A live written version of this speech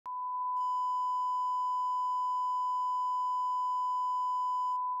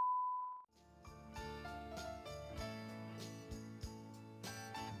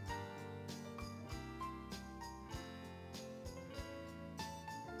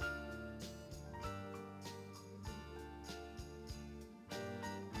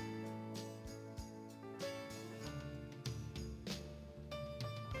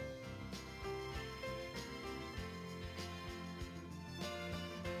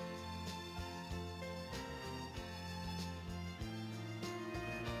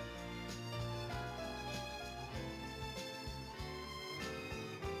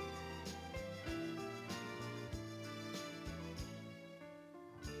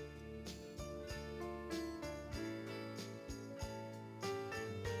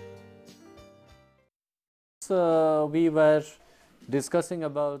we were discussing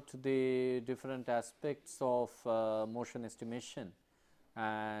about the different aspects of motion estimation,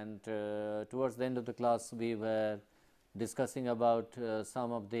 and towards the end of the class we were discussing about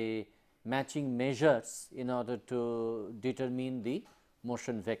some of the matching measures in order to determine the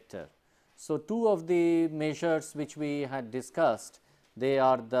motion vector. So, two of the measures which we had discussed, they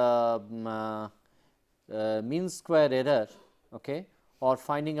are the mean square error, okay, or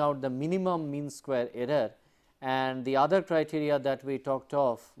finding out the minimum mean square error, and the other criteria that we talked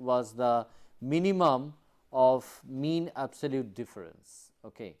of was the minimum of mean absolute difference.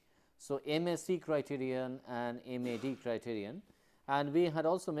 Okay. So, MSE criterion and MAD criterion, and we had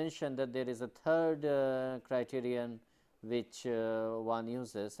also mentioned that there is a third criterion which one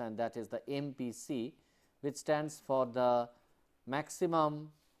uses, and that is the MPC, which stands for the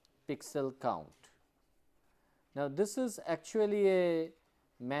maximum pixel count. Now, this is actually a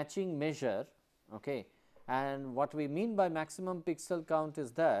matching measure, okay, and what we mean by maximum pixel count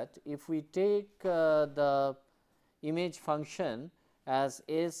is that if we take the image function as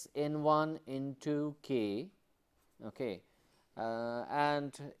S n 1 into k, okay,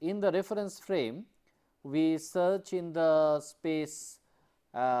 and in the reference frame we search in the space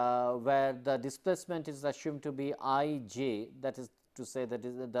where the displacement is assumed to be I j, that is to say that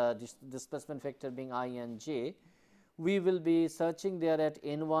is the displacement vector being I and j, we will be searching there at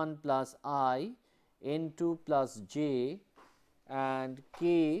n 1 plus I, n 2 plus j and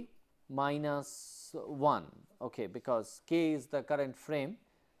k minus 1, okay, because k is the current frame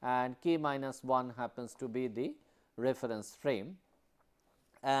and k minus 1 happens to be the reference frame.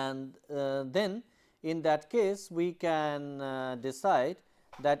 And then in that case we can decide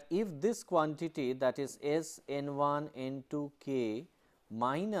that if this quantity, that is S n 1 n 2 k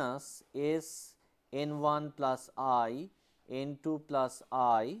minus S n 1 plus I n 2 plus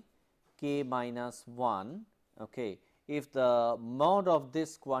I k minus 1, okay, if the mod of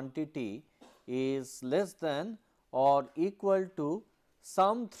this quantity is less than or equal to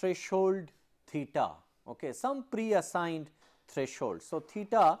some threshold theta, okay, some pre-assigned threshold. So,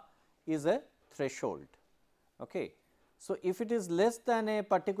 theta is a threshold. Okay. So, if it is less than a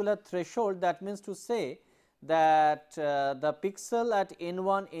particular threshold, that means to say that the pixel at n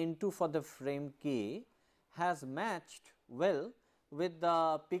 1 n 2 for the frame k has matched well with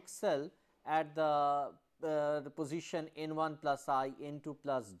the pixel at the position n 1 plus I n 2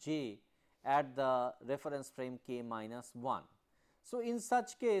 plus j at the reference frame k minus 1. So, in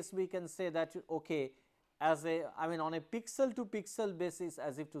such case we can say that okay, as a on a pixel to pixel basis,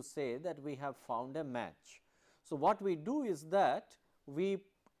 as if to say that we have found a match. So, what we do is that we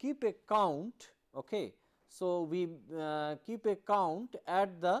keep a count, okay. So, we keep a count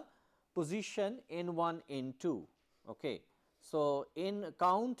at the position n 1 n 2, okay. So, in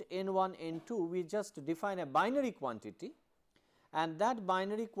count n 1 n 2 we just define a binary quantity, and that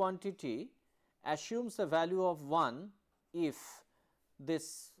binary quantity assumes a value of 1 if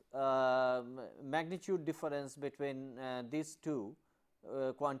this magnitude difference between these two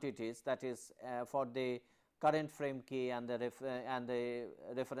quantities, that is for the current frame k and the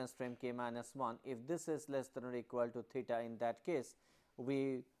reference frame k minus 1, if this is less than or equal to theta, in that case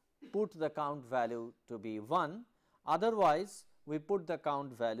we put the count value to be 1, otherwise we put the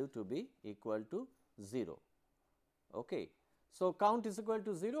count value to be equal to 0. Okay. So, count is equal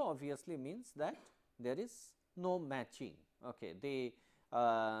to 0 obviously means that there is no matching. Okay. The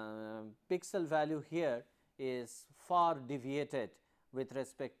pixel value here is far deviated with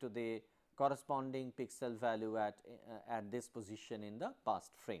respect to the corresponding pixel value at this position in the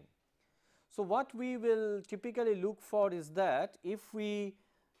past frame. So, what we will typically look for is that if we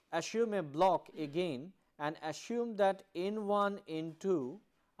assume a block again and assume that n 1 n 2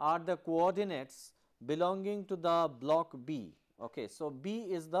 are the coordinates belonging to the block B. Okay. So, B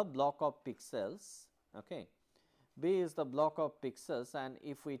is the block of pixels. Okay. B is the block of pixels, and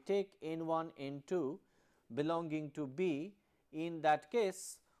if we take n 1 n 2 belonging to B, in that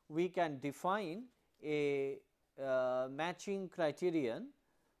case we can define a matching criterion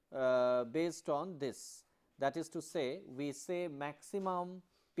based on this. That is to say, we say maximum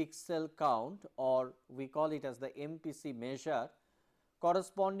pixel count, or we call it as the MPC measure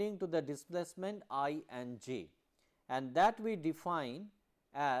corresponding to the displacement I and j, and that we define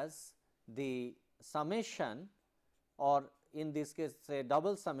as the summation, or in this case say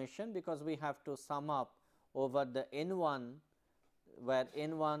double summation, because we have to sum up over the n 1, where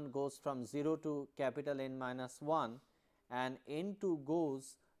n 1 goes from 0 to capital N minus 1 and n 2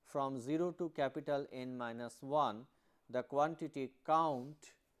 goes from 0 to capital N minus 1, the quantity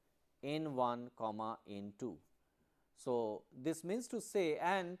count n 1 comma n 2. So, this means to say,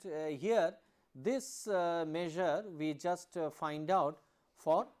 and here this measure we just find out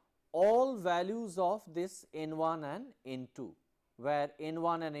for all values of this n 1 and n 2, where n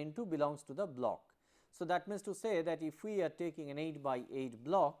 1 and n 2 belongs to the block. So, that means to say that if we are taking an 8 by 8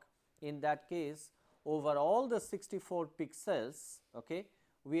 block, in that case over all the 64 pixels, okay,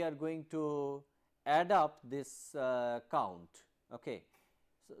 we are going to add up this count. Okay.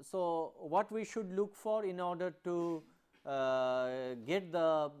 So, what we should look for in order to get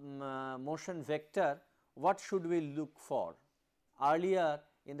the motion vector, what should we look for? Earlier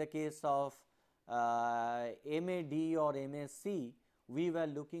in the case of MAD or MAC, we were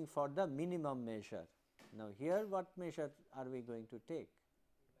looking for the minimum measure. Now, here what measure are we going to take?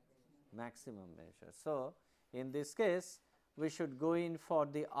 Maximum measure. So, in this case we should go in for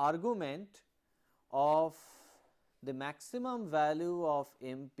the argument of the maximum value of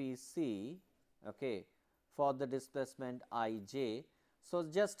MPC, okay, for the displacement ij. So,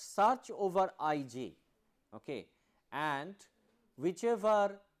 just search over ij, okay, and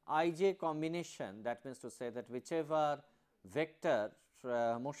whichever ij combination, that means to say that whichever vector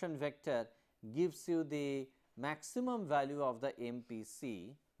motion vector gives you the maximum value of the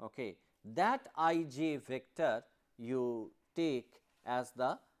MPC, okay, that ij vector you take as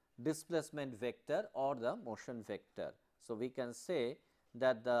the displacement vector or the motion vector. So, we can say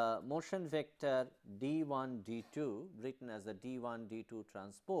that the motion vector d1 d2 written as a d1 d2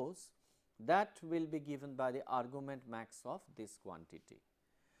 transpose, that will be given by the argument max of this quantity.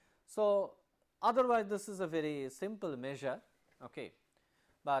 So, otherwise this is a very simple measure, okay.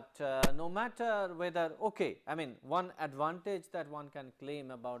 But no matter whether, okay, I mean one advantage that one can claim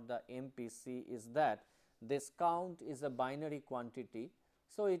about the MPC is that this count is a binary quantity.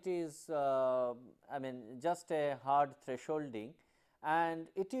 So, it is I mean just a hard thresholding, and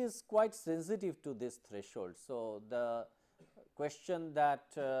it is quite sensitive to this threshold. So, the question that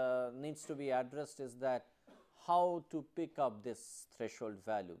needs to be addressed is that how to pick up this threshold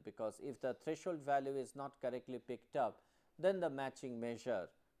value, because if the threshold value is not correctly picked up, then the matching measure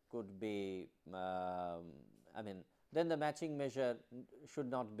could be I mean then the matching measure should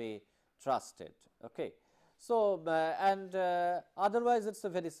not be trusted. Okay. So, and otherwise it is a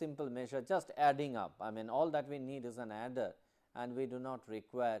very simple measure, just adding up. I mean all that we need is an adder, and we do not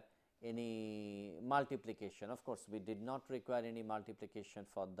require any multiplication. Of course, we did not require any multiplication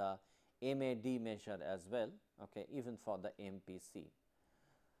for the MAD measure as well, okay, even for the MPC.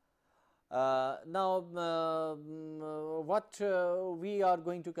 Now, what we are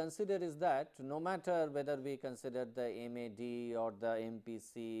going to consider is that no matter whether we consider the MAD or the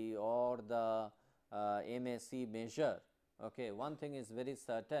MPC or the MAC measure, okay, one thing is very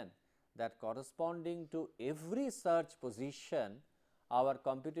certain, that corresponding to every search position, our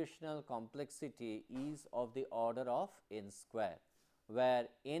computational complexity is of the order of n square, where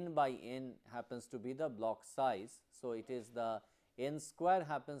n by n happens to be the block size. So, it is the n square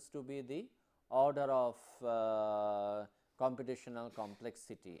happens to be the order of computational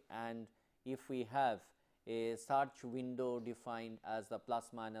complexity, and if we have a search window defined as the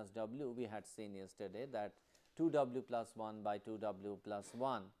plus minus w, we had seen yesterday that 2w plus 1 by 2w plus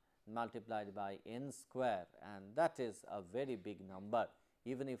 1 multiplied by n square, and that is a very big number.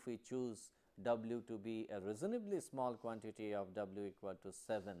 Even if we choose w to be a reasonably small quantity of w equal to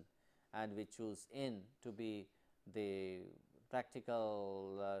 7, and we choose n to be the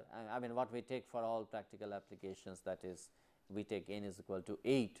practical I mean what we take for all practical applications, that is we take n is equal to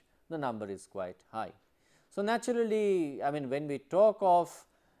 8, the number is quite high. So, naturally I mean when we talk of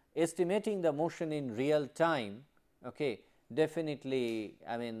estimating the motion in real time, okay, definitely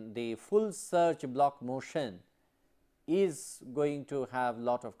I mean the full search block motion is going to have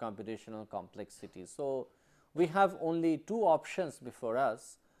lot of computational complexity. So, we have only two options before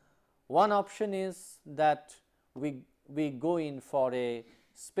us. One option is that we go in for a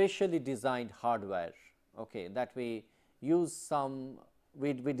specially designed hardware, okay, that we use some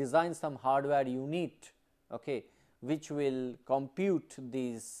we design some hardware unit, okay, which will compute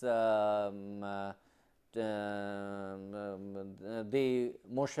these the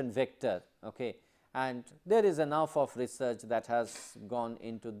motion vector, okay, and there is enough of research that has gone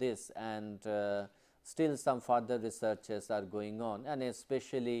into this, and still some further researches are going on, and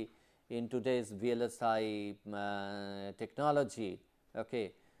especially in today's VLSI technology,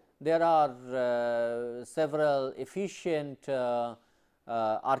 okay, there are several efficient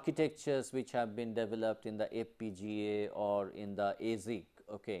architectures which have been developed in the FPGA or in the ASIC,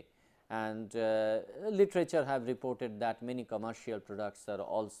 okay, and literature have reported that many commercial products are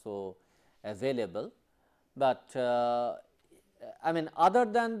also available. But I mean other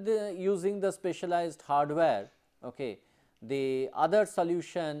than using the specialized hardware, okay, the other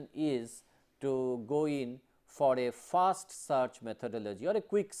solution is to go in for a fast search methodology or a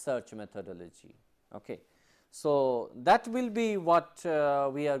quick search methodology. Okay. So, that will be what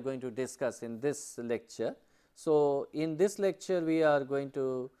we are going to discuss in this lecture. So, in this lecture we are going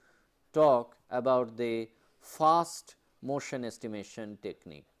to talk about the fast motion estimation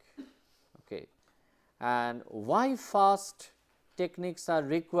technique. Okay. And why fast techniques are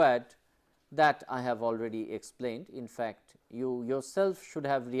required, that I have already explained. In fact, you yourself should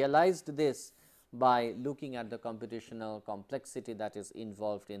have realized this by looking at the computational complexity that is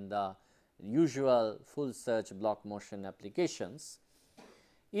involved in the usual full search block motion applications.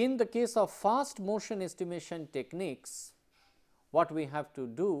 In the case of fast motion estimation techniques, what we have to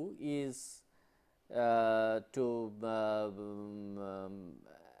do is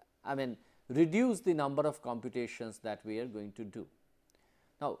reduce the number of computations that we are going to do.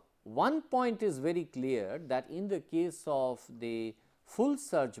 Now, one point is very clear, that in the case of the full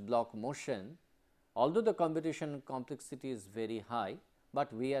search block motion, although the computation complexity is very high,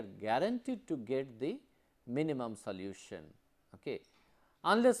 but we are guaranteed to get the minimum solution. Okay.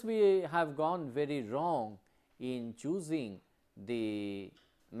 Unless we have gone very wrong in choosing the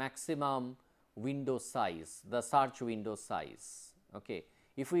maximum window size, the search window size. Okay.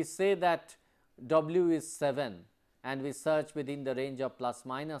 If we say that W is 7 and we search within the range of plus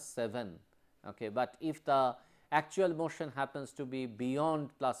minus 7, okay, but if the actual motion happens to be beyond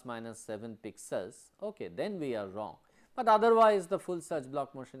plus minus 7 pixels, okay, then we are wrong. But otherwise the full search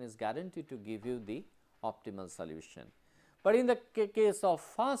block motion is guaranteed to give you the optimal solution. But in the case of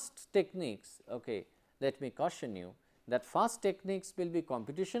fast techniques, okay, let me caution you that fast techniques will be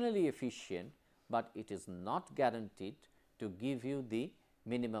computationally efficient, but it is not guaranteed to give you the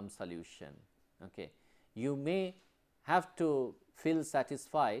minimum solution. Okay. You may have to feel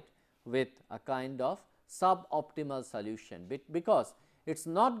satisfied with a kind of suboptimal solution, because it is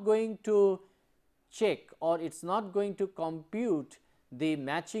not going to check or it is not going to compute the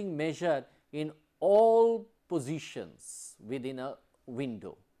matching measure in all positions within a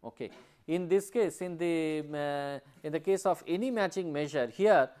window. Okay. In this case, in the case of any matching measure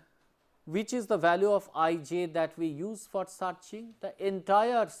here, which is the value of I j that we use for searching? The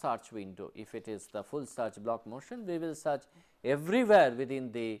entire search window. If it is the full search block motion, we will search everywhere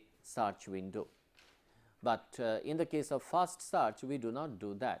within the search window. But in the case of fast search, we do not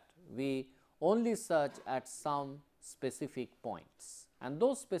do that. We only search at some specific points, and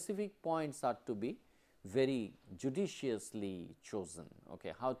those specific points are to be very judiciously chosen.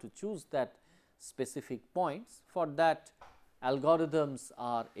 Okay. How to choose that specific points? For that, algorithms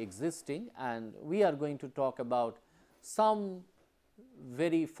are existing, and we are going to talk about some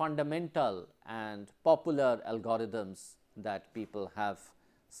very fundamental and popular algorithms that people have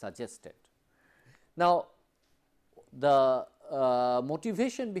suggested. Now, the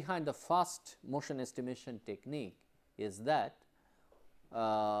motivation behind the fast motion estimation technique is that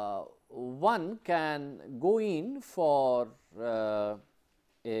one can go in for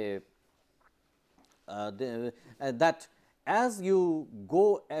that as you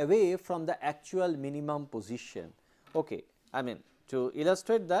go away from the actual minimum position. Okay. I mean, to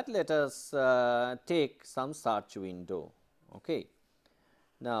illustrate that, let us take some search window. Okay.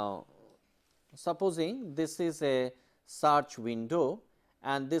 Now, supposing this is a search window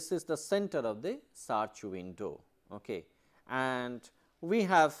and this is the center of the search window. Okay. And we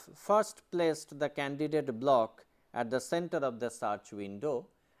have first placed the candidate block at the center of the search window,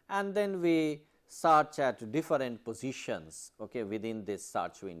 and then we search at different positions, okay, within this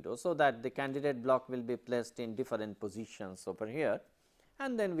search window. So, that the candidate block will be placed in different positions over here,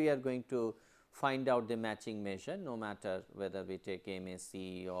 and then we are going to find out the matching measure, no matter whether we take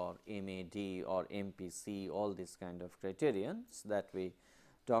MAC or MAD or MPC, all these kind of criterions that we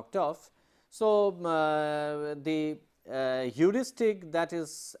talked of. So, the heuristic that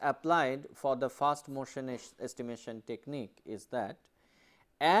is applied for the fast motion estimation technique is that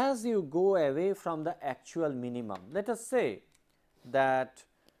as you go away from the actual minimum, let us say that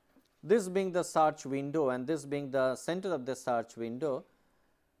this being the search window and this being the center of the search window,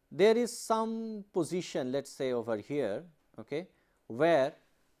 there is some position, let us say over here, okay, where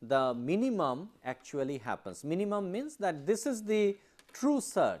the minimum actually happens. Minimum means that this is the true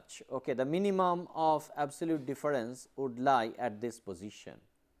search, okay, the minimum of absolute difference would lie at this position.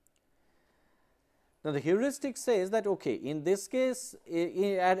 Now, the heuristic says that okay, in this case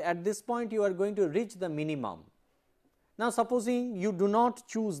at this point you are going to reach the minimum. Now, supposing you do not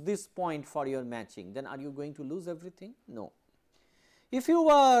choose this point for your matching, then are you going to lose everything? No. If you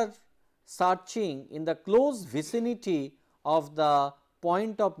are searching in the close vicinity of the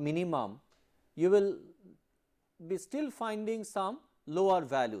point of minimum, you will be still finding some lower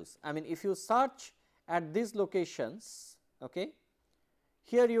values. I mean, if you search at these locations, okay,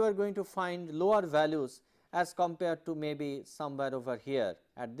 here you are going to find lower values as compared to maybe somewhere over here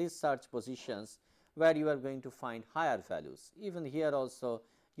at these search positions, where you are going to find higher values. Even here also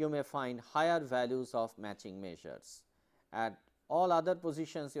you may find higher values of matching measures. At all other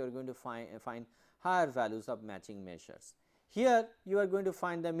positions you are going to find higher values of matching measures. Here you are going to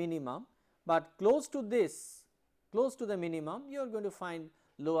find the minimum, but close to this, close to the minimum, you are going to find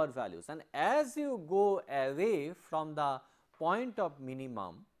lower values, and as you go away from the point of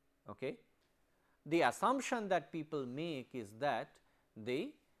minimum, okay, the assumption that people make is that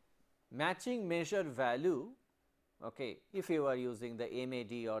the matching measure value, okay, if you are using the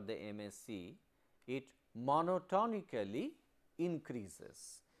MAD or the MSC, it monotonically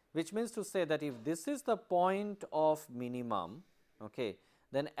increases, which means to say that if this is the point of minimum, okay,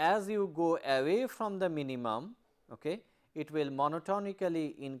 then as you go away from the minimum, okay, it will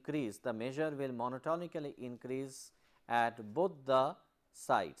monotonically increase, the measure will monotonically increase at both the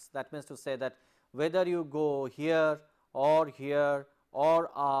sides. That means to say that whether you go here or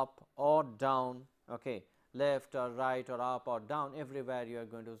up or down, okay, left or right or up or down, everywhere you are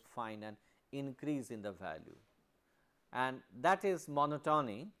going to find an increase in the value, and that is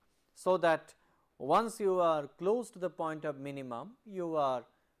monotony. So that once you are close to the point of minimum, you are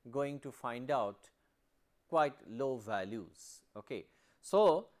going to find out quite low values. Okay.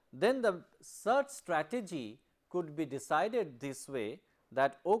 So, then the search strategy could be decided this way,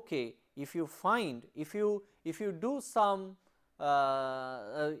 that okay, if you find, if you do some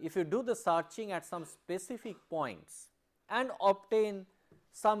if you do the searching at some specific points and obtain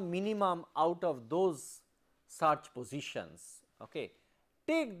some minimum out of those search positions, okay,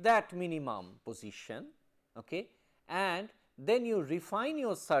 take that minimum position, okay, and then you refine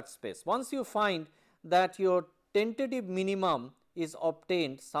your search space. Once you find that your tentative minimum is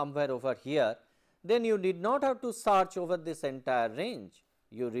obtained somewhere over here, then you did not have to search over this entire range.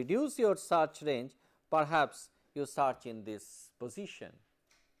 You reduce your search range, perhaps you search in this position.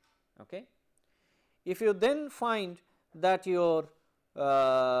 Okay. If you then find that your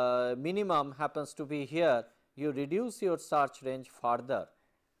minimum happens to be here, you reduce your search range further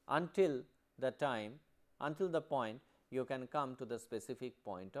until the time, until the point you can come to the specific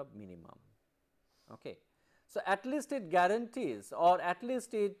point of minimum. Okay. So, at least it guarantees, or at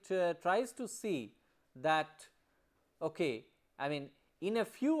least it tries to see that, okay, I mean, in a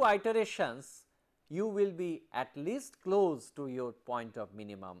few iterations you will be at least close to your point of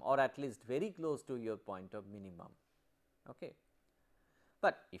minimum, or at least very close to your point of minimum. Okay.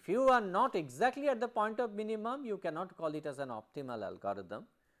 But if you are not exactly at the point of minimum, you cannot call it as an optimal algorithm,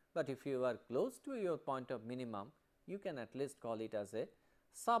 but if you are close to your point of minimum, you can at least call it as a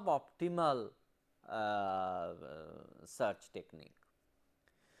suboptimal search technique.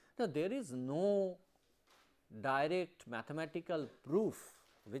 Now, there is no direct mathematical proof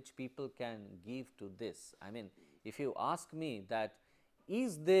which people can give to this. I mean, if you ask me that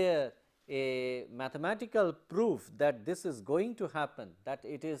is there a mathematical proof that this is going to happen, that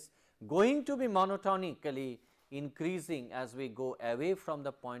it is going to be monotonically increasing as we go away from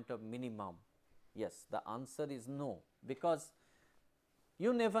the point of minimum? Yes, the answer is no, because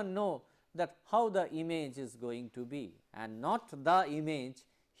you never know that how the image is going to be, and not the image.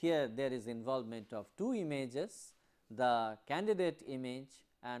 Here there is involvement of two images, the candidate image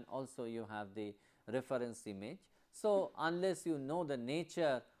and also you have the reference image. So, unless you know the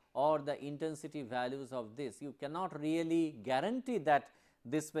nature or the intensity values of this, you cannot really guarantee that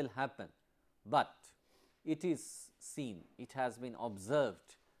this will happen, but it is seen, it has been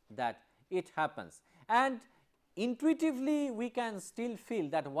observed that it happens, and intuitively we can still feel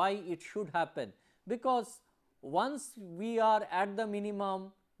that why it should happen, because once we are at the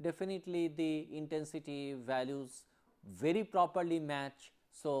minimum, definitely the intensity values very properly match.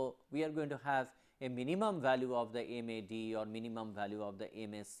 So, we are going to have a minimum value of the MAD or minimum value of the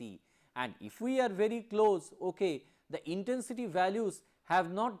MSC, and if we are very close, okay, the intensity values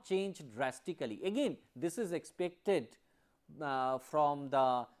have not changed drastically. Again, this is expected from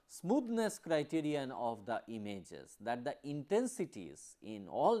the smoothness criterion of the images, that the intensities in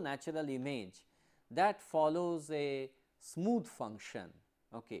all natural image that follows a smooth function.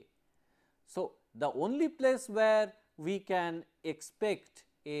 Okay. So, the only place where we can expect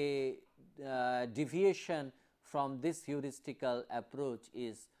a deviation from this heuristical approach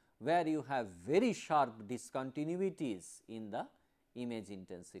is where you have very sharp discontinuities in the image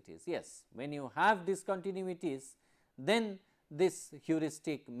intensities. Yes, when you have discontinuities, then this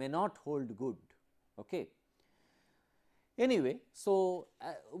heuristic may not hold good. Okay. Anyway, so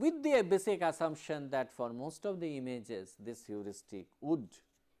with the basic assumption that for most of the images this heuristic would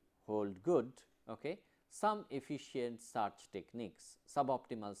hold good, okay, some efficient search techniques,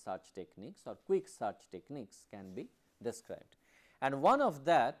 suboptimal search techniques or quick search techniques can be described. And one of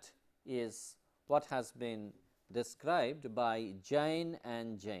that is what has been described by Jain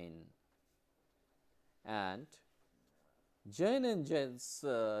and Jain. And Jain and Jain's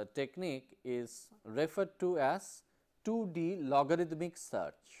technique is referred to as 2D logarithmic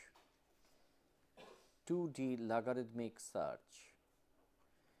search. 2D logarithmic search.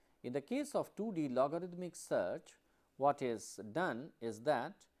 In the case of 2D logarithmic search, what is done is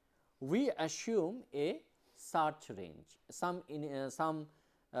that we assume a search range, some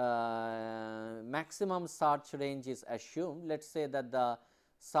maximum search range is assumed. Let us say that the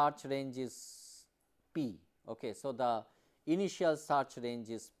search range is p. Okay. So, the initial search range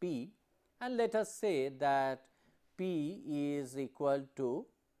is p, and let us say that p is equal to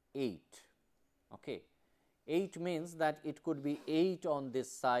 8. Okay. 8 means that it could be 8 on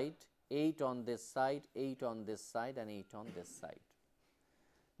this side, 8 on this side, 8 on this side and 8 on this side.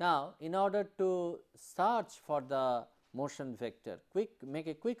 Now, in order to search for the motion vector, make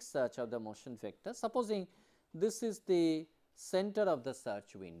a quick search of the motion vector, supposing this is the center of the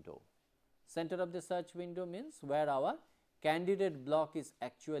search window. Center of the search window means where our candidate block is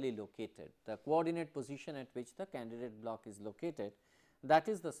actually located, the coordinate position at which the candidate block is located, that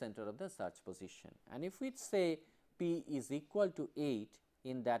is the center of the search position. And if we say p is equal to 8,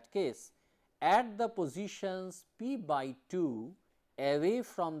 in that case at the positions p by 2 away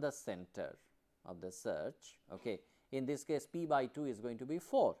from the center of the search, okay, in this case p by 2 is going to be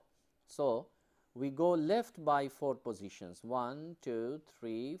 4. So, we go left by 4 positions 1, 2,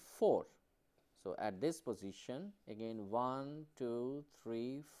 3, 4. So, at this position again 1, 2,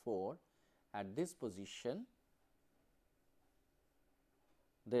 3, 4, at this position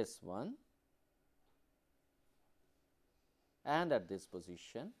this one and at this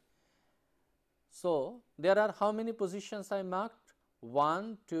position. So, there are how many positions I marked?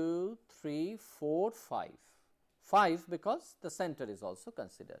 1, 2, 3, 4, 5. 5 because the center is also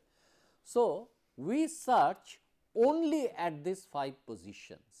considered. So, we search only at these 5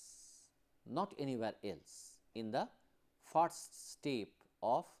 positions, not anywhere else in the first step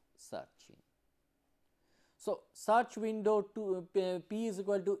of searching. So, search window to p is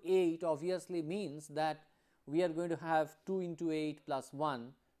equal to 8 obviously means that we are going to have 2 into 8 plus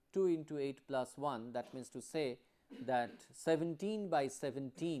 1, 2 into 8 plus 1, that means to say that 17 by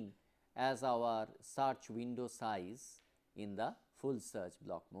 17 as our search window size in the full search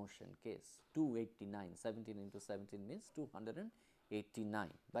block motion case. 289, 17 into 17 means 289,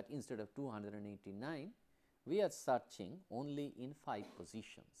 but instead of 289 we are searching only in 5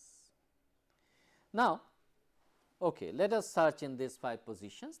 positions. Now, okay, let us search in these 5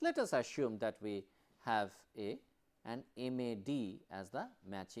 positions. Let us assume that we have an MAD as the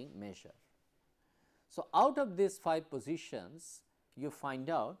matching measure. So, out of these 5 positions you find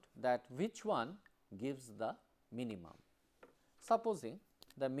out that which one gives the minimum. Supposing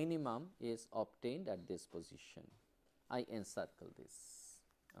the minimum is obtained at this position, I encircle this.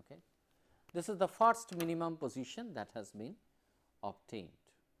 Okay. This is the first minimum position that has been obtained.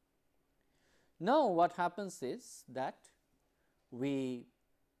 Now, what happens is that we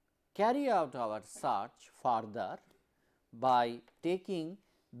carry out our search further by taking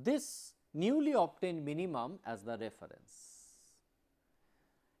this newly obtained minimum as the reference.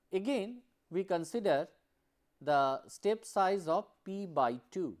 Again, we consider the step size of p by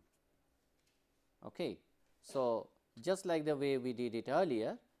 2. Okay. So, just like the way we did it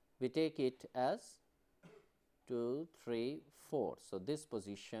earlier, we take it as 2, 3, 4. So, this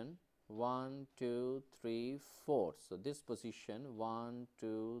position 1, 2, 3, 4. So, this position 1,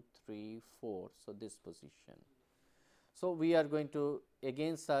 2, 3, 4. So, this position. So, we are going to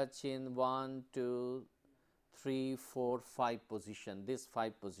again search in 1, 2, 3, 4, 5 position, these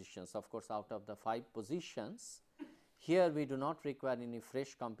 5 positions. Of course, out of the 5 positions, here we do not require any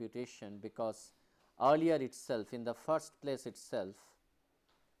fresh computation, because earlier itself in the first place itself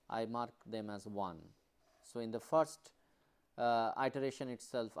I mark them as 1. So, in the first iteration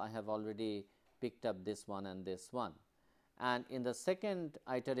itself I have already picked up this one and this one, and in the second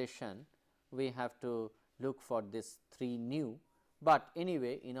iteration we have to look for this 3 new, but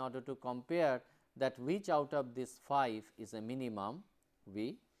anyway in order to compare that which out of this 5 is a minimum,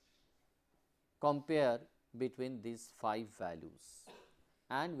 we compare between these 5 values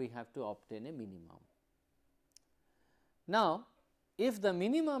and we have to obtain a minimum. Now, if the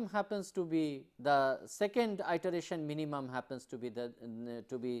minimum happens to be the second iteration minimum happens to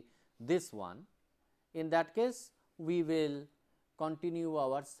be this one, in that case we will continue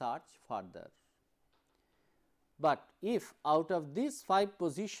our search further. But if out of these 5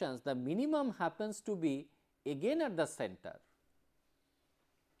 positions the minimum happens to be again at the center,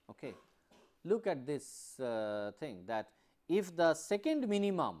 okay, look at this thing, that if the second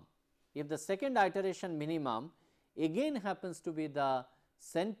minimum, if the second iteration minimum again happens to be the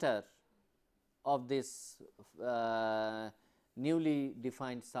center of this newly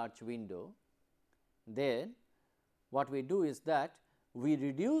defined search window, then what we do is that we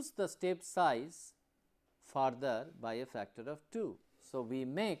reduce the step size further by a factor of 2. So, we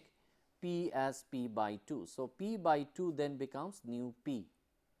make p as p by 2. So, p by 2 then becomes new p.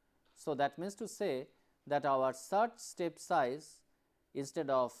 So, that means to say that our search step size, instead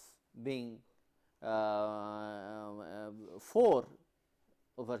of being 4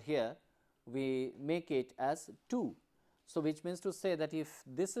 over here, we make it as 2. So, which means to say that if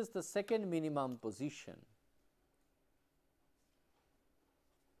this is the second minimum position,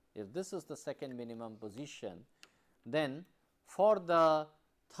 if this is the second minimum position, then for the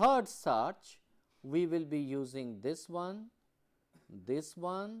third search we will be using this one, this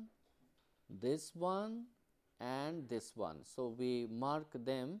one, this one and this one. So, we mark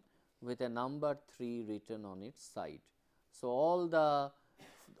them with a number 3 written on its side. So,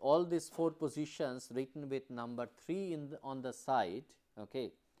 all these 4 positions written with number 3 on the side,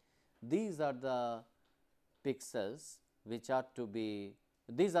 okay, these are the pixels which are to be,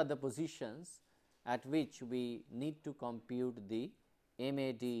 these are the positions at which we need to compute the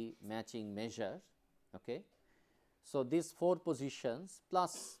MAD matching measure. Okay. So, these 4 positions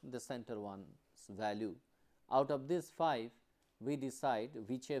plus the center one's value, out of these 5 we decide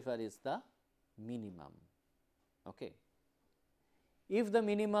whichever is the minimum. Okay. If the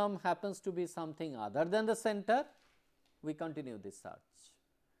minimum happens to be something other than the center, we continue this search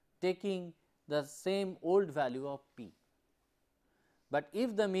taking the same old value of p. But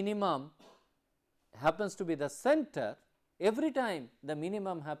if the minimum happens to be the center, every time the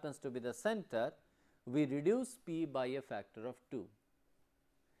minimum happens to be the center, we reduce p by a factor of 2,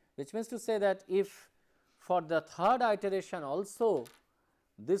 which means to say that if for the third iteration also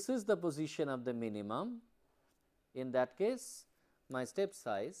this is the position of the minimum, in that case my step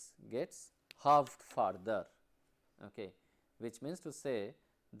size gets halved further, okay, which means to say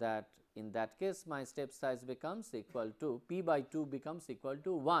that in that case my step size becomes equal to p by 2 becomes equal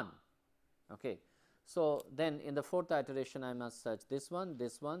to 1. Okay. So, then in the fourth iteration I must search this one,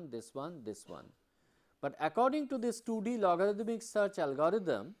 this one, this one, this one. But according to this 2D logarithmic search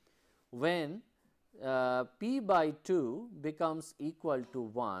algorithm, when p by 2 becomes equal to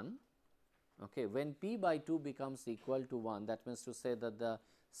 1, okay, when p by 2 becomes equal to 1, that means to say that the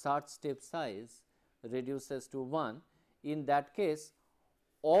search step size reduces to 1, in that case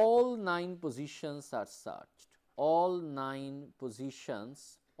all 9 positions are searched, all 9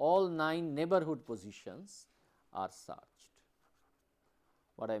 positions, all 9 neighborhood positions are searched.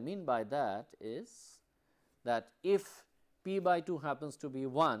 What I mean by that is that if p by 2 happens to be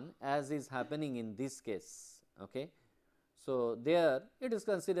 1, as is happening in this case, okay, so there it is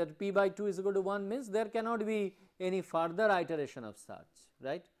considered p by 2 is equal to 1 means there cannot be any further iteration of search,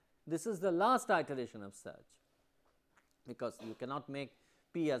 right. This is the last iteration of search, because you cannot make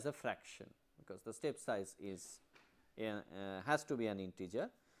p as a fraction, because the step size is has to be an integer.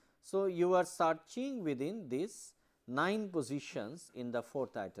 So, you are searching within these 9 positions in the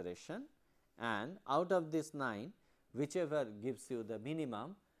fourth iteration, and out of this 9 whichever gives you the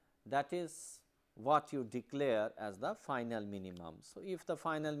minimum, that is what you declare as the final minimum. So, if the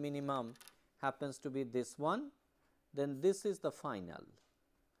final minimum happens to be this one, then this is the final.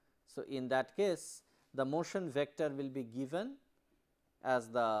 So, in that case the motion vector will be given as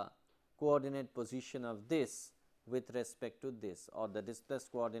the coordinate position of this with respect to this, or the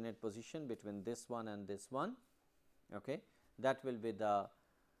displaced coordinate position between this one and this one, okay. That will be the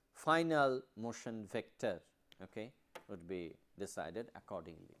final motion vector, okay, would be decided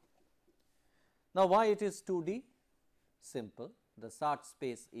accordingly. Now, why it is 2D? Simple, the search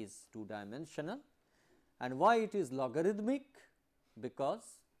space is 2 dimensional, and why it is logarithmic?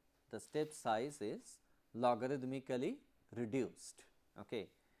 Because the step size is logarithmically reduced. Okay.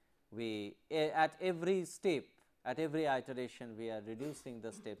 We at every step, at every iteration we are reducing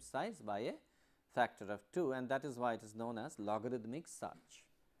the step size by a factor of 2, and that is why it is known as logarithmic search.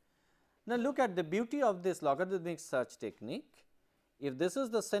 Now, look at the beauty of this logarithmic search technique. If this is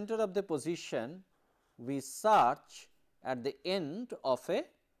the center of the position, we search at the end of a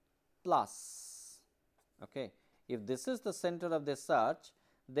plus. Okay. If this is the center of the search,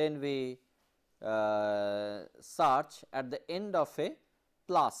 then we search at the end of a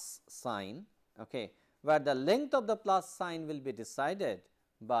plus sign, okay, where the length of the plus sign will be decided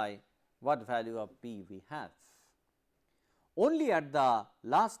by what value of p we have. Only at the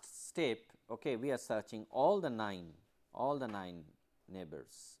last step, okay, we are searching all the 9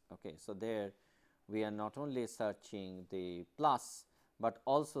 neighbors. Okay. So, there we are not only searching the plus, but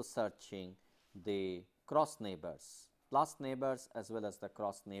also searching the cross neighbors, plus neighbors as well as the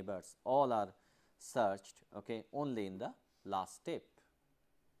cross neighbors, all are searched, okay, only in the last step.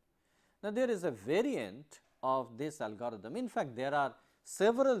 Now, there is a variant of this algorithm. In fact, there are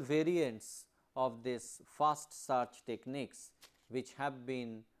several variants of this fast search techniques which have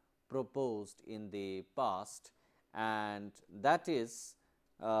been proposed in the past, and that is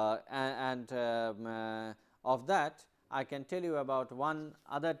of that I can tell you about one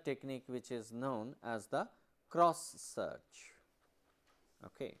other technique which is known as the cross search.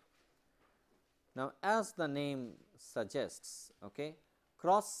 Okay. Now, as the name suggests, okay,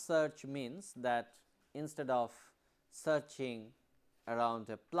 cross search means that instead of searching around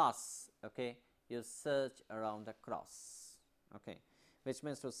a plus, okay, you search around a cross, okay, which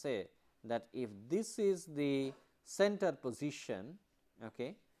means to say that if this is the center position,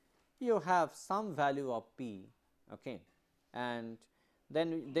 okay, you have some value of p, okay, and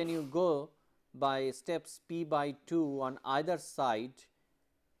then you go by steps p by 2 on either side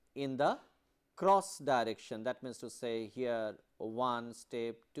in the cross direction. That means to say here 1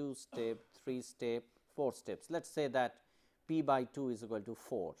 step, 2 step, 3 step, 4 steps. Let us say that p by 2 is equal to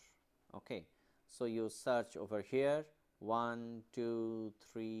 4. Okay. So, you search over here 1, 2,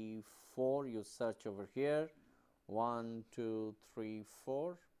 3, 4, you search over here 1, 2, 3,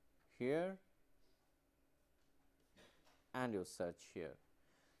 4 here, and you search here.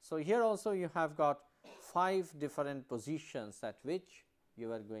 So, here also you have got 5 different positions at which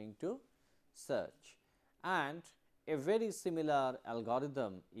you are going to search, and a very similar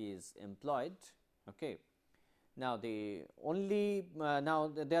algorithm is employed. Okay. Now, the only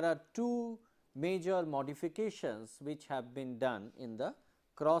now there are 2 major modifications which have been done in the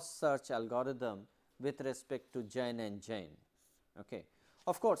cross search algorithm with respect to Jain and Jain. Okay.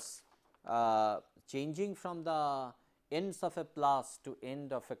 Of course, changing from the ends of a plus to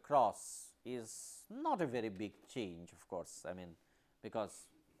end of a cross is not a very big change, of course. I mean, because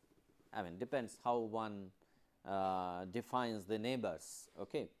depends how one defines the neighbors.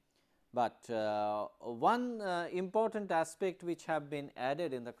 Okay. But one important aspect which have been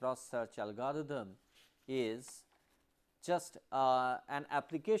added in the cross search algorithm is just an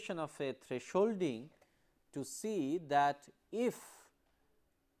application of a thresholding to see that if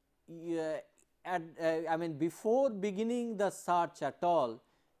before beginning the search at all,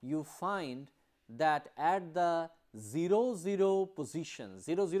 you find that at the 0 0 position,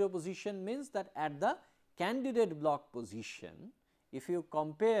 0 0 position means that at the candidate block position, if you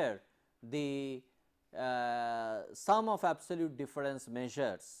compare the sum of absolute difference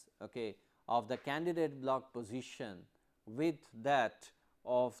measures, okay, of the candidate block position with that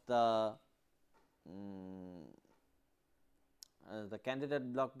of the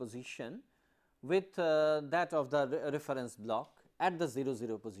candidate block position with that of the reference block at the 0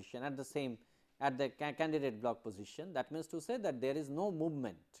 0 position, at the same at the candidate block position, that means to say that there is no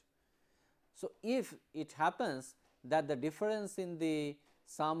movement. So, if it happens that the difference in the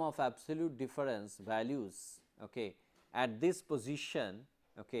sum of absolute difference values, okay, at this position,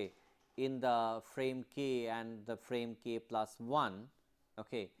 okay, in the frame k and the frame k plus 1,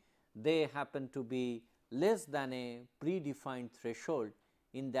 okay, they happen to be less than a predefined threshold,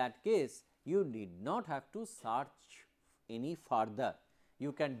 in that case you need not have to search any further.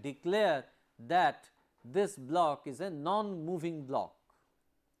 You can declare that this block is a non-moving block.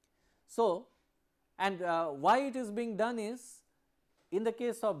 So, and why it is being done is, in the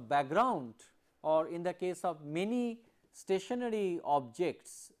case of background or in the case of many stationary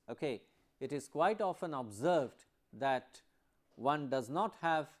objects, okay, it is quite often observed that one does not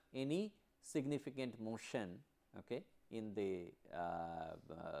have any significant motion, okay, in the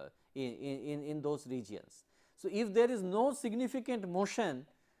in those regions. So, if there is no significant motion,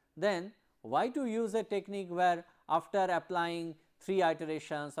 then why to use a technique where after applying 3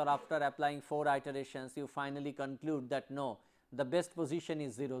 iterations or after applying 4 iterations you finally conclude that no, the best position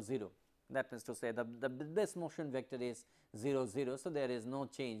is 0 0. That means to say the best motion vector is 0 0. So, there is no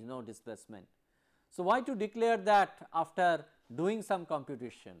change, no displacement. So, why to declare that after doing some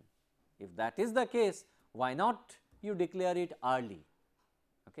computation? If that is the case, why not you declare it early?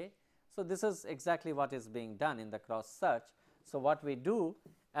 Okay. So, this is exactly what is being done in the cross search. So, what we do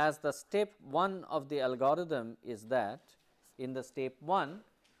as the step 1 of the algorithm is that in the step 1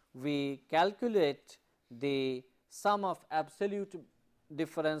 we calculate the sum of absolute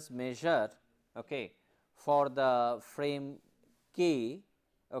difference measure, okay, for the frame k,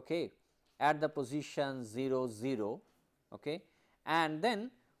 okay, at the position 0 0, okay. And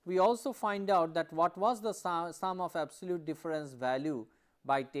then we also find out that what was the sum of absolute difference value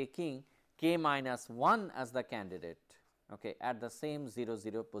by taking k minus 1 as the candidate, okay, at the same 0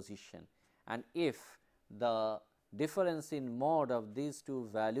 0 position, and if the difference in mode of these two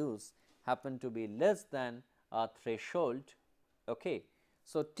values happen to be less than a threshold. Okay.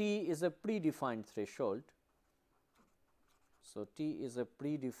 So, T is a predefined threshold. So, T is a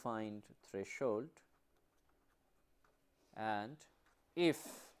predefined threshold, and if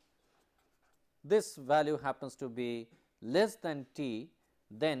this value happens to be less than T,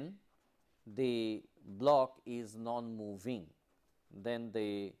 then the block is non-moving, then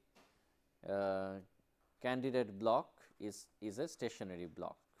the candidate block is a stationary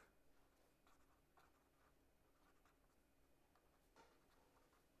block.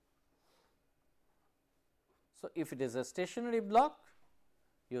 So, if it is a stationary block,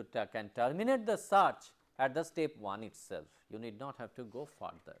 you can terminate the search at the step 1 itself, you need not have to go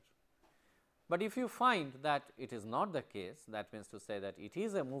further. But if you find that it is not the case, that means to say that it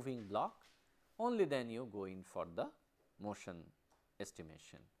is a moving block, only then you go in for the motion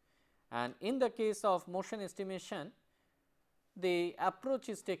estimation. And in the case of motion estimation, the approach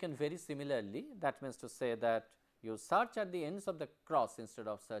is taken very similarly, that means to say that you search at the ends of the cross instead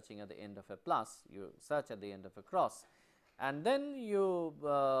of searching at the end of a plus, you search at the end of a cross, and then you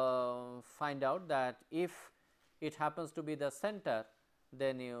find out that if it happens to be the center,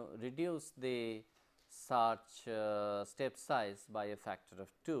 then you reduce the search step size by a factor of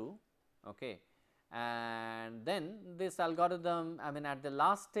 2, okay. And then this algorithm, I mean at the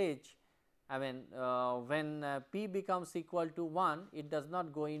last stage, I mean when p becomes equal to 1, it does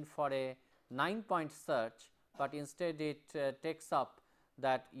not go in for a 9-point search, but instead it takes up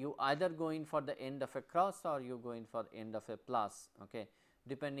that you either go in for the end of a cross or you go in for end of a plus, okay,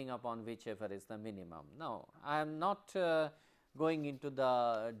 depending upon whichever is the minimum. Now, I am not going into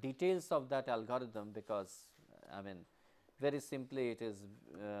the details of that algorithm, because I mean very simply it is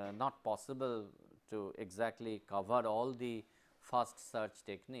not possible to exactly cover all the fast search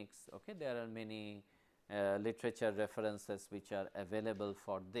techniques. Okay. There are many literature references which are available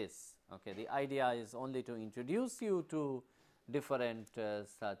for this. Okay. The idea is only to introduce you to different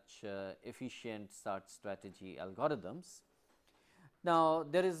such efficient search strategy algorithms. Now,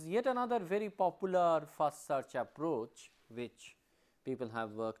 there is yet another very popular fast search approach which people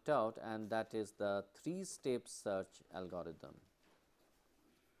have worked out, and that is the 3-step search algorithm.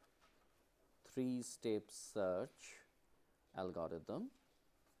 3-step search algorithm,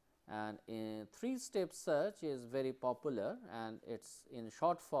 and in 3-step search is very popular, and it's in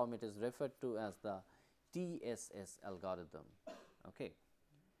short form it is referred to as the TSS algorithm. Okay.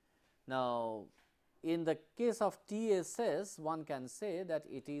 Now, in the case of TSS, one can say that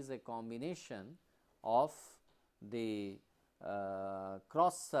it is a combination of the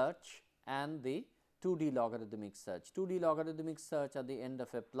cross search and the 2D logarithmic search. 2D logarithmic search at the end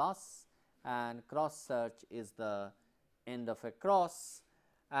of a plus, and cross search is the end of a cross.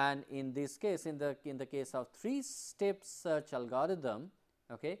 And in this case, in the case of 3-step search algorithm,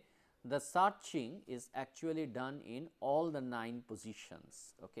 okay, the searching is actually done in all the 9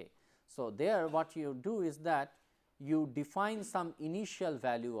 positions. Okay. So, there what you do is that you define some initial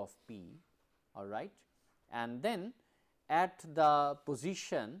value of p, all right, and then at the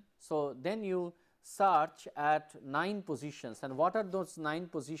position. So, then you search at 9 positions, and what are those 9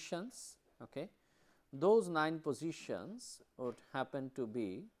 positions? Okay. Those 9 positions would happen to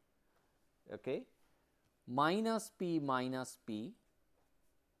be, okay, minus p,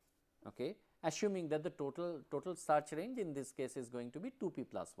 okay, assuming that the total search range in this case is going to be 2p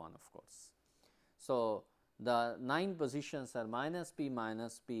plus 1, of course. So, the 9 positions are minus p,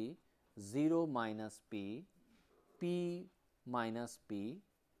 0 minus p, p minus p,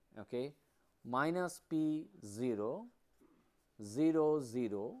 okay, minus p 0, 0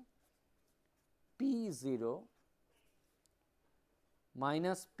 0, p 0,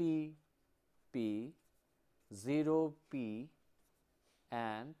 minus p p, 0 p,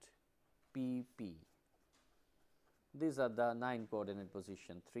 and p p. These are the 9 coordinate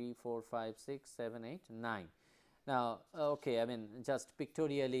position 3, 4, 5, 6, 7, 8, 9. Now, okay, I mean just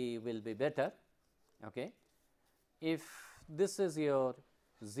pictorially will be better. Okay. If this is your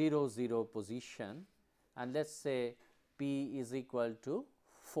 0 0 position, and let us say p is equal to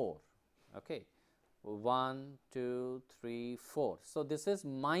 4. Okay. 1, 2, 3, 4. So, this is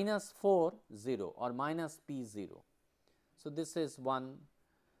minus 4 0 or minus p 0. So, this is one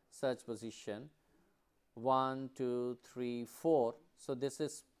such position 1, 2, 3, 4. So, this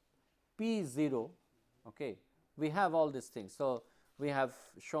is p 0, Okay. We have all these things. So, we have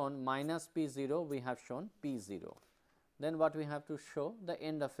shown minus p 0, we have shown p 0. Then what we have to show the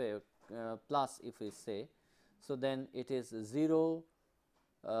end of a plus, if we say. So, then it is 0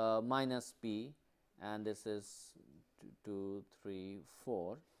 minus p, and this is 2, 3,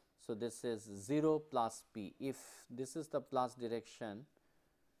 4. So, this is 0 plus p. If this is the plus direction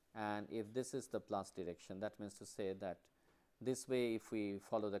and if this is the plus direction, that means to say that this way, if we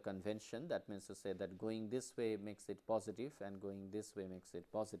follow the convention, that means to say that going this way makes it positive and going this way makes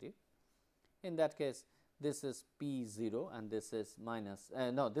it positive. In that case, this is p 0 and this is minus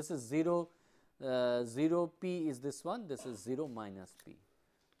no, this is 0 0 p is this one, this is 0 minus p.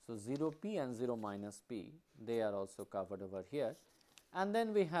 So, 0 p and 0 minus p, they are also covered over here, and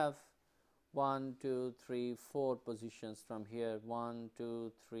then we have 1 2 3 4 positions from here, 1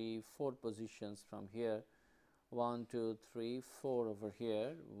 2 3 4 positions from here, 1 2 3 4 over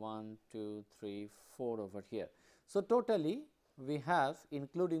here, 1 2 3 4 over here. So, totally we have,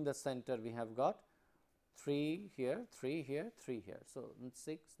 including the center, we have got 3 here, 3 here, 3 here. So,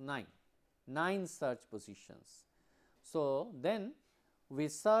 6 9 search positions. So, then we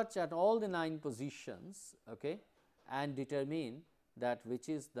search at all the 9 positions, okay, and determine that which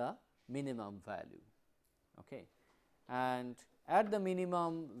is the minimum value. Okay. And at the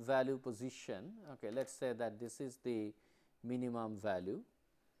minimum value position, okay, let us say that this is the minimum value.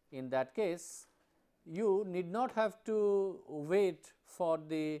 In that case, you need not have to wait for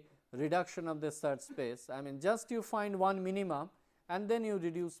the reduction of the search space. I mean, just you find one minimum and then you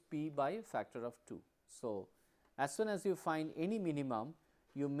reduce p by a factor of 2. So, as soon as you find any minimum,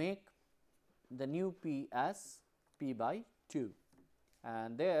 you make the new p as p by 2,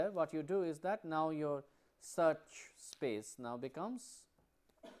 and there what you do is that now your search space now becomes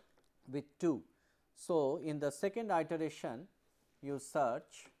with 2. So, in the second iteration you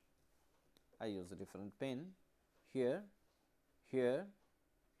search, I use a different pen, here, here,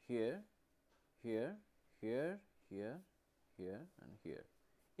 here, here, here, here, here and here,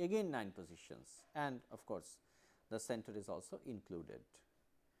 again 9 positions, and of course, the center is also included.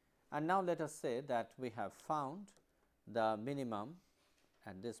 And now, let us say that we have found the minimum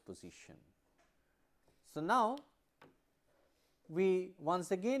at this position. So, now we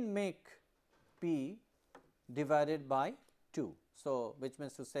once again make p divided by 2. So, which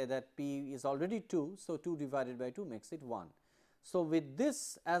means to say that p is already 2. So, 2 divided by 2 makes it 1. So, with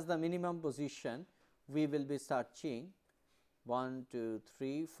this as the minimum position, we will be searching 1 2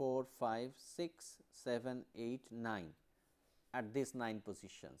 3 4 5 6 7 8 9 at these 9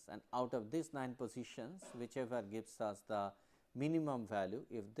 positions, and out of these 9 positions, whichever gives us the minimum value,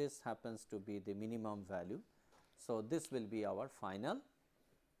 if this happens to be the minimum value. So, this will be our final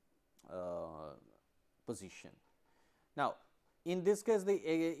position. Now, in this case,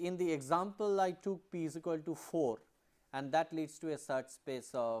 in the example I took p is equal to 4, and that leads to a search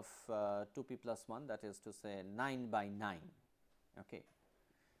space of 2 p plus 1, that is to say 9 by 9, okay.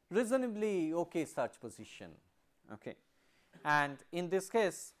 Reasonably okay search position, okay. And in this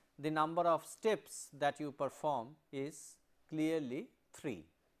case, the number of steps that you perform is clearly 3.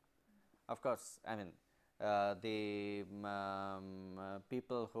 Of course, I mean the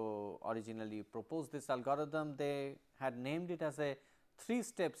people who originally proposed this algorithm, they had named it as a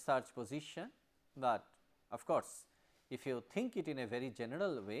 3-step search position, but of course, if you think it in a very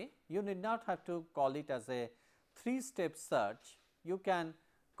general way, you need not have to call it as a 3-step search. You can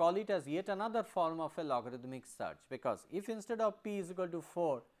call it as yet another form of a logarithmic search, because if instead of p is equal to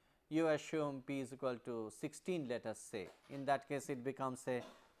 4, you assume p is equal to 16, let us say, in that case it becomes a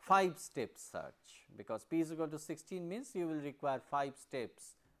 5-step search, because p is equal to 16 means you will require 5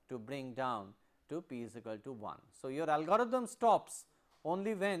 steps to bring down to p is equal to 1. So, your algorithm stops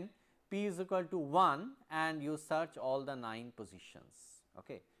only when p is equal to 1 and you search all the 9 positions.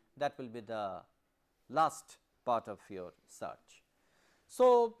 Okay. That will be the last part of your search.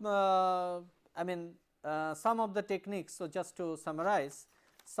 So, I mean some of the techniques. So, just to summarize,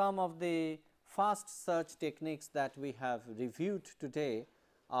 some of the fast search techniques that we have reviewed today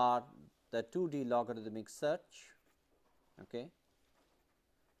are the 2D logarithmic search. Okay.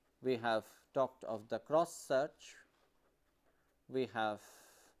 We have talked of the cross search, we have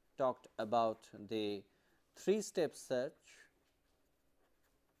talked about the 3-step search,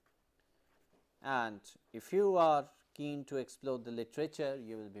 and if you are keen to explore the literature,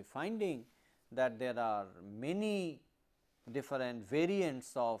 you will be finding that there are many different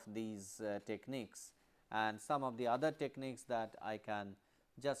variants of these techniques, and some of the other techniques that I can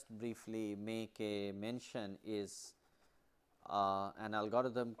just briefly make a mention is an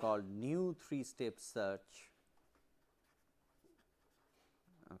algorithm called new 3-step search,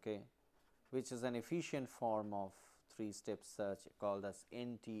 okay, which is an efficient form of 3-step search called as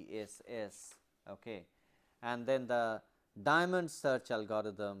NTSS, okay. And then the diamond search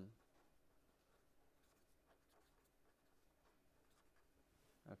algorithm,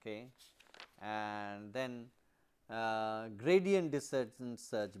 okay. And then gradient descent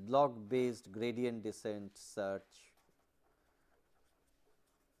search, block based gradient descent search.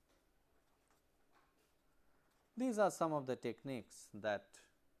 These are some of the techniques that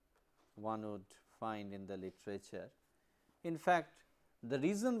one would find in the literature. In fact, the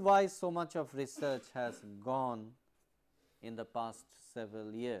reason why so much of research has gone in the past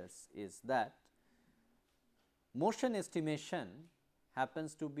several years is that motion estimation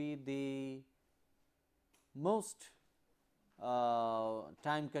happens to be the most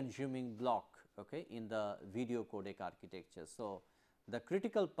time consuming block, okay, in the video codec architecture. So, the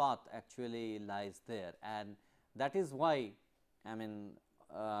critical path actually lies there, and that is why I mean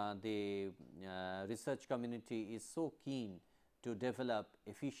the research community is so keen to develop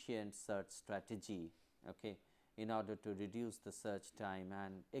efficient search strategy, okay, in order to reduce the search time.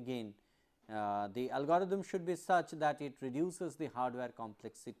 And again, the algorithm should be such that it reduces the hardware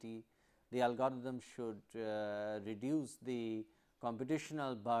complexity. The algorithm should reduce the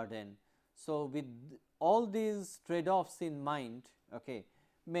computational burden. So, with all these trade-offs in mind, okay,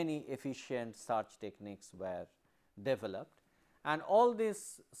 many efficient search techniques were developed, and all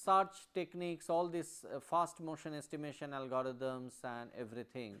these search techniques, all these fast motion estimation algorithms and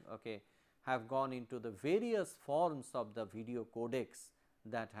everything, okay, have gone into the various forms of the video codecs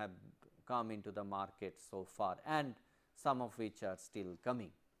that have come into the market so far, and some of which are still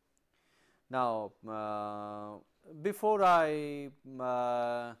coming. Now, before I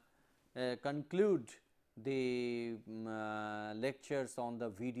conclude the lectures on the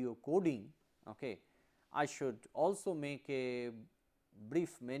video coding, okay, I should also make a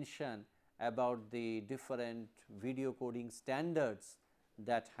brief mention about the different video coding standards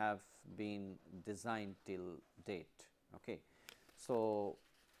that have been designed till date. Okay. So,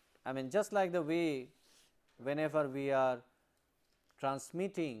 I mean just like the way whenever we are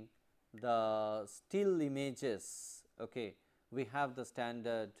transmitting the still images, okay, we have the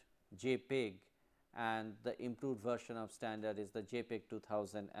standard JPEG, and the improved version of standard is the JPEG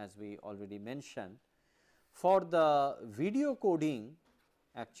 2000, as we already mentioned. For the video coding,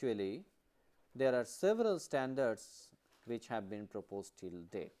 actually there are several standards which have been proposed till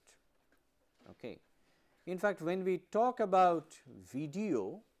date. Okay. In fact, when we talk about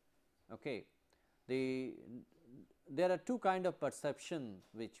video, okay, there are two kind of perception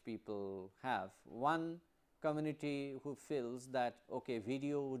which people have. One community who feels that okay,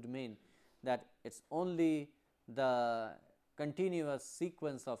 video would mean that it is only the continuous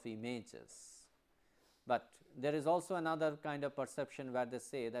sequence of images. But there is also another kind of perception where they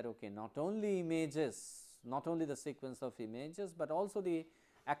say that okay, not only images, not only the sequence of images, but also the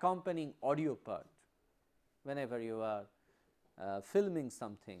accompanying audio part. Whenever you are filming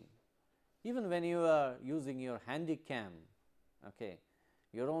something, even when you are using your handy cam, okay,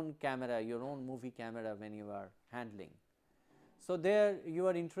 your own camera, your own movie camera when you are handling. So, there you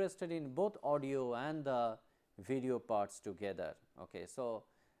are interested in both audio and the video parts together. Okay. So,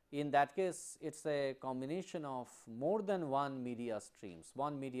 in that case it is a combination of more than one media streams.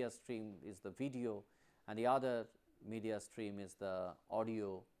 One media stream is the video and the other media stream is the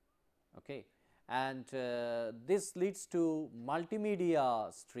audio, okay. And this leads to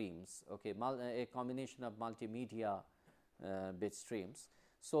multimedia streams, okay, a combination of multimedia bit streams.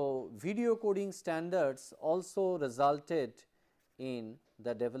 So, video coding standards also resulted in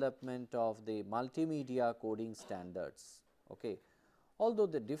the development of the multimedia coding standards. Okay. Although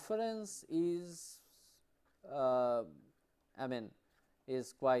the difference is I mean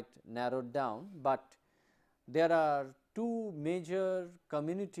is quite narrowed down, but there are two major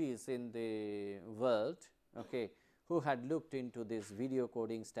communities in the world, okay, who had looked into these video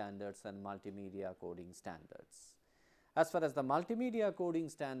coding standards and multimedia coding standards. As far as the multimedia coding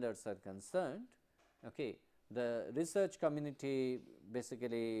standards are concerned, okay, the research community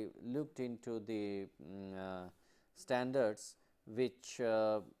basically looked into the standards which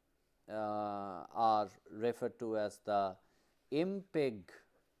are referred to as the MPEG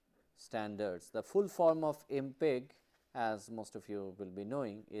standards. The full form of MPEG, as most of you will be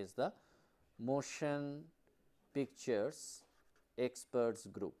knowing, is the Motion Pictures Experts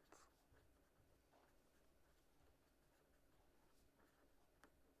Group.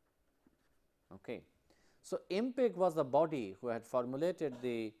 Okay. So, MPEG was the body who had formulated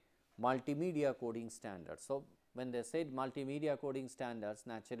the multimedia coding standards. So, when they said multimedia coding standards,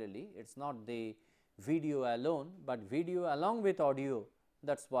 naturally it is not the video alone, but video along with audio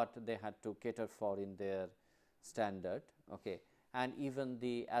that is what they had to cater for in their standard. Okay. And even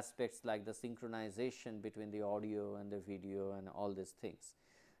the aspects like the synchronization between the audio and the video and all these things.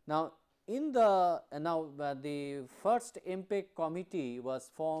 Now, in the the first MPEG committee was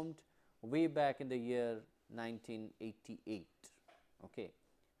formed way back in the year 1988. Okay.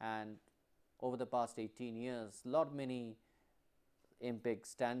 And over the past 18 years, lot many MPEG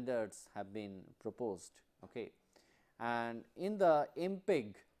standards have been proposed. Okay. And in the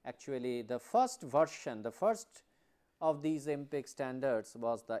MPEG, actually the first version, the first of these MPEG standards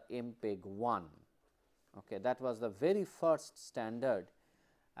was the MPEG 1. Okay. That was the very first standard,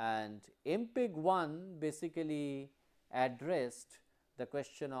 and MPEG 1 basically addressed the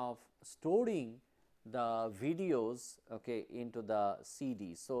question of storing the videos, okay, into the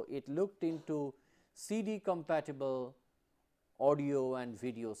CD. So, it looked into CD compatible audio and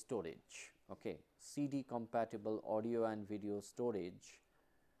video storage. Okay. CD compatible audio and video storage.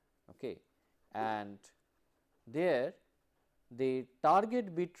 Okay. And there the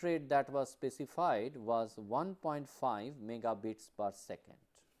target bit rate that was specified was 1.5 megabits per second.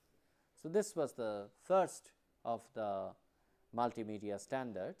 So, this was the first of the multimedia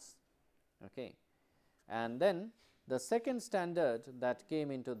standards. Okay. And then the second standard that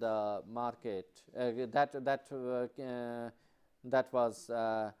came into the market that was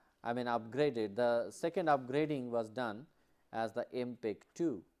I mean upgraded, the second upgrading was done as the MPEG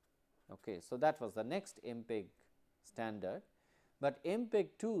 2. Okay. So, that was the next MPEG standard, but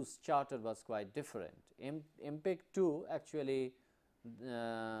MPEG 2's charter was quite different. MPEG 2 actually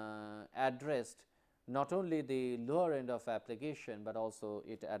addressed not only the lower end of application, but also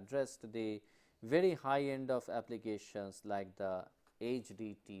it addressed the very high end of applications like the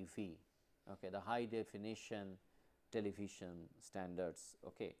HD TV, okay, the high definition television standards.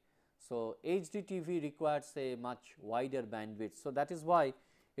 Okay. So, HD TV requires a much wider bandwidth. So, that is why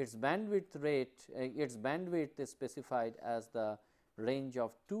its bandwidth rate, its bandwidth is specified as the range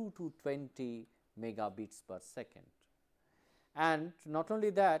of 2 to 20 megabits per second. And not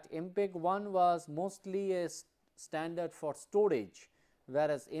only that, MPEG 1 was mostly a standard for storage,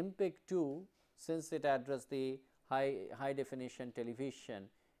 whereas MPEG 2, since it addressed the high definition television,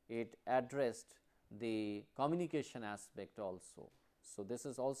 it addressed the communication aspect also. So, this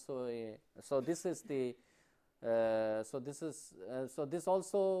is also a, so this is the so this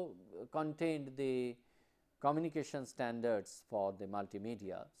also contained the communication standards for the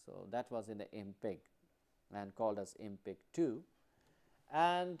multimedia. So, that was in the MPEG and called as MPEG 2,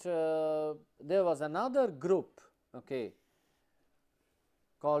 and there was another group, okay,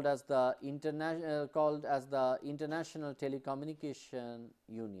 called as the International Telecommunication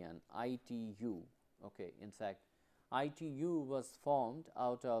Union, ITU. Okay. In fact, ITU was formed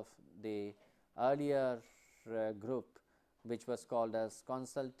out of the earlier group which was called as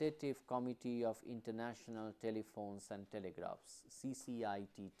Consultative Committee of International Telephones and Telegraphs,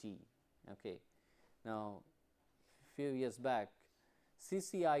 CCITT. Okay. Now, few years back,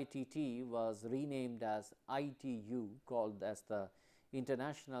 CCITT was renamed as ITU, called as the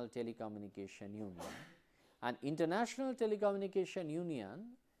International Telecommunication Union. And International Telecommunication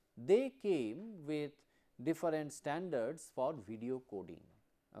Union, they came with different standards for video coding.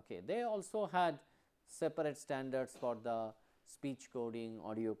 Okay. They also had separate standards for the speech coding,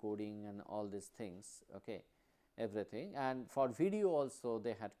 audio coding and all these things, okay, everything, and for video also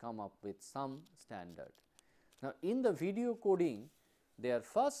they had come up with some standard. Now, in the video coding, their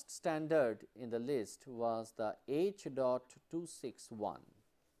first standard in the list was the H.261.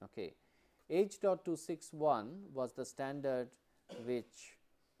 Okay. H.261 was the standard which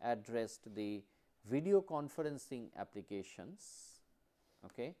addressed the video conferencing applications,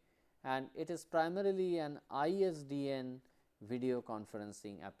 okay, and it is primarily an ISDN video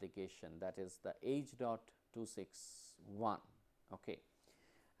conferencing application, that is the H.261. Okay.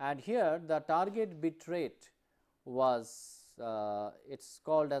 And here the target bit rate was it is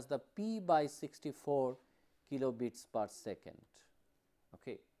called as the P by 64 kilobits per second.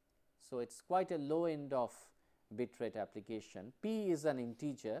 Okay. So, it is quite a low end of bit rate application. P is an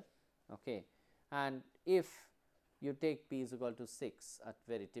integer, okay, and if you take p is equal to 6 at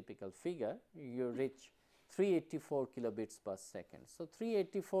very typical figure, you reach 384 kilobits per second. So,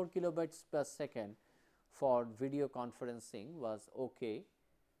 384 kilobits per second for video conferencing was okay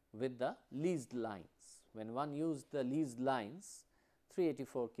with the leased lines. When one used the leased lines,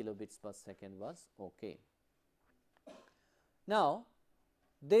 384 kilobits per second was okay. Now,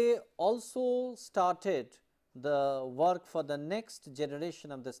 they also started the work for the next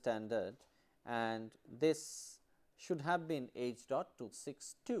generation of the standard, and this should have been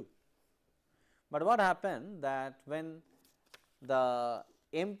H.262. But what happened that when the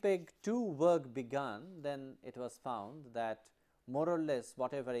MPEG-2 work began, then it was found that more or less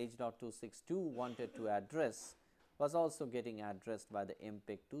whatever H.262 wanted to address was also getting addressed by the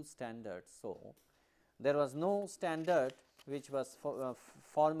MPEG-2 standard. So, there was no standard which was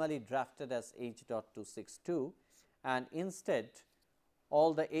formally drafted as H.262, and instead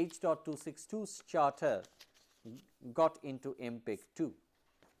all the H.262's charter got into MPEG-2.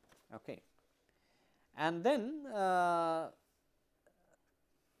 Okay. And then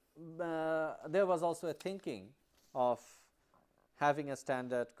there was also a thinking of having a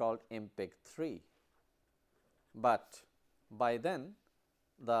standard called MPEG-3, but by then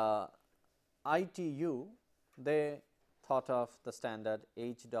the ITU they thought of the standard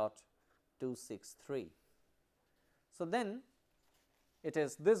H.263. So, then it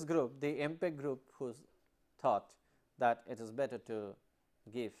is this group, the MPEG group, who thought that it is better to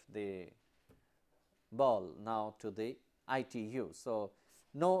give the ball now to the ITU. So,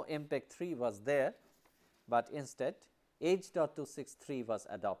 no MPEG-3 was there, but instead H.263 was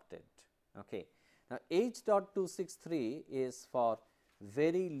adopted. Okay. Now, H.263 is for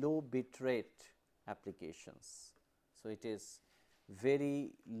very low bit rate applications. So, it is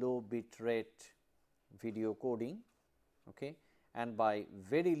very low bit rate video coding, okay, and by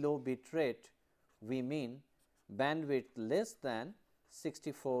very low bit rate we mean bandwidth less than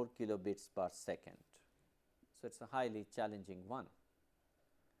 64 kilobits per second. So, it is a highly challenging one.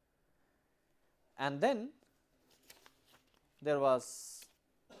 And then there was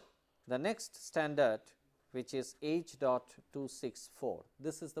the next standard, which is H.264.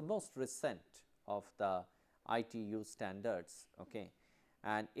 This is the most recent of the ITU standards, okay.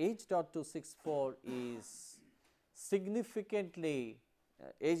 And H.264 is significantly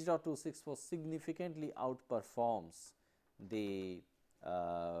H.264 significantly outperforms the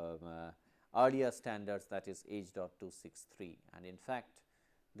earlier standards, that is H.263, and in fact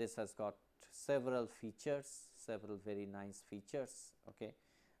this has got several features, several very nice features, okay,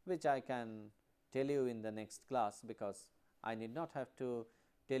 which I can tell you in the next class, because I need not have to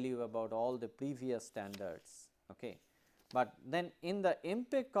tell you about all the previous standards. Okay. But then in the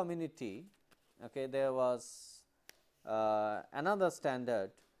MPEG community, okay, there was another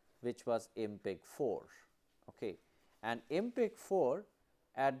standard which was MPEG-4, okay, and MPEG-4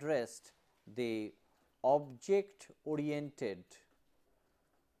 addressed the object oriented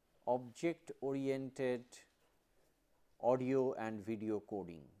audio and video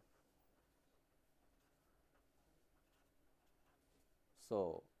coding.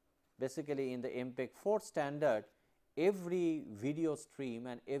 So, basically in the MPEG-4 standard, every video stream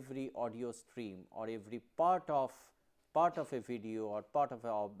and every audio stream, or every part of a video or part of a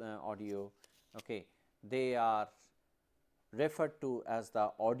audio, okay, they are referred to as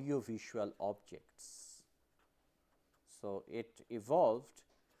the audio visual objects. So, it evolved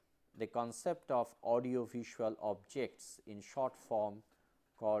the concept of audio visual objects in short form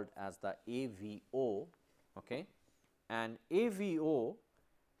called as the AVO, okay, and AVO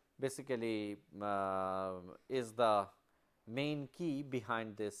basically is the main key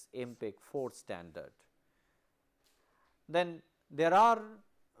behind this MPEG-4 standard. Then there are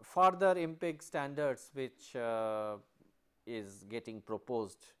further MPEG standards which is getting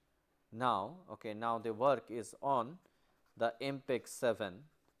proposed now. Okay, now the work is on the MPEG-7,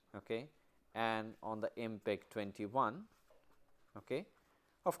 okay, and on the MPEG-21. Okay.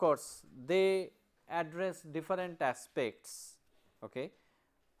 Of course, they address different aspects, okay,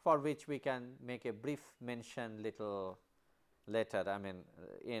 for which we can make a brief mention little later. I mean,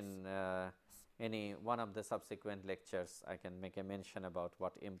 in any one of the subsequent lectures, I can make a mention about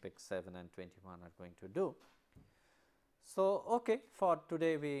what MPEG-7 and 21 are going to do. So, okay, for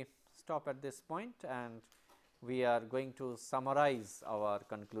today we stop at this point, and we are going to summarize our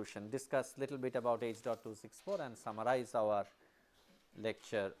conclusion, discuss little bit about H.264 and summarize our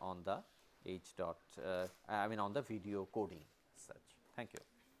lecture on the on the video coding such. Thank you.